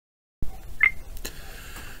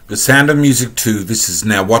The Sound of Music 2, this is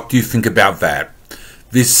now, what do you think about that?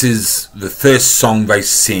 This is the first song they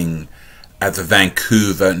sing at the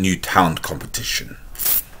Vancouver New Talent Competition.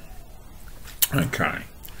 Okay,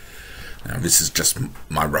 now this is just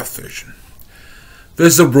my rough version.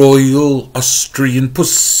 There's a royal Austrian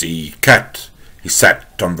pussy cat. He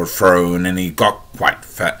sat on the throne and he got quite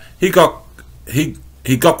fat. He got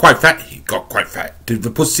quite fat. Did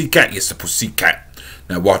the pussy cat? Yes, the pussy cat.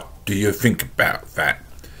 Now what do you think about that?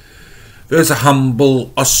 There's a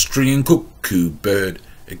humble Austrian cuckoo bird.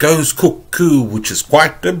 It goes cuckoo, which is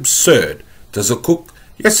quite absurd. Does it cook?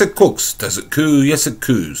 Yes, it cooks. Does it coo? Yes, it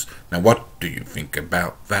coos. Now what do you think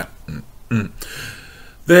about that?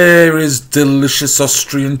 There is delicious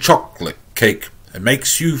Austrian chocolate cake. It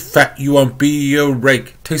makes you fat, you won't be a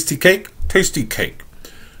rake. Tasty cake? Tasty cake.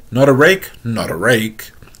 Not a rake? Not a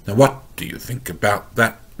rake. Now what do you think about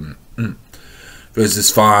that? There's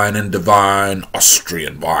this fine and divine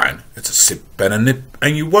Austrian wine. It's a sip and a nip,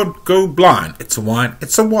 and you won't go blind. It's a wine,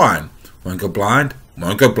 it's a wine. Won't go blind,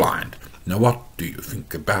 won't go blind. Now what do you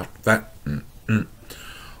think about that?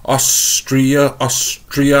 Austria,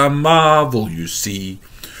 Austria, marvel you see,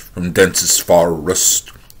 from densest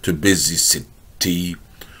forest to busy city.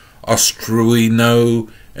 Austria we know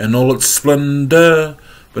in all its splendour,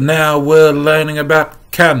 but now we're learning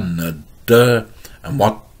about Canada. And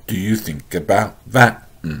what do you think about that?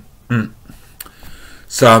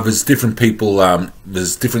 So there's different people,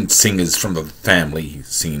 there's different singers from the family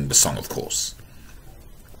singing the song, of course.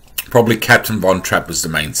 Probably Captain Von Trapp was the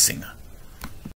main singer.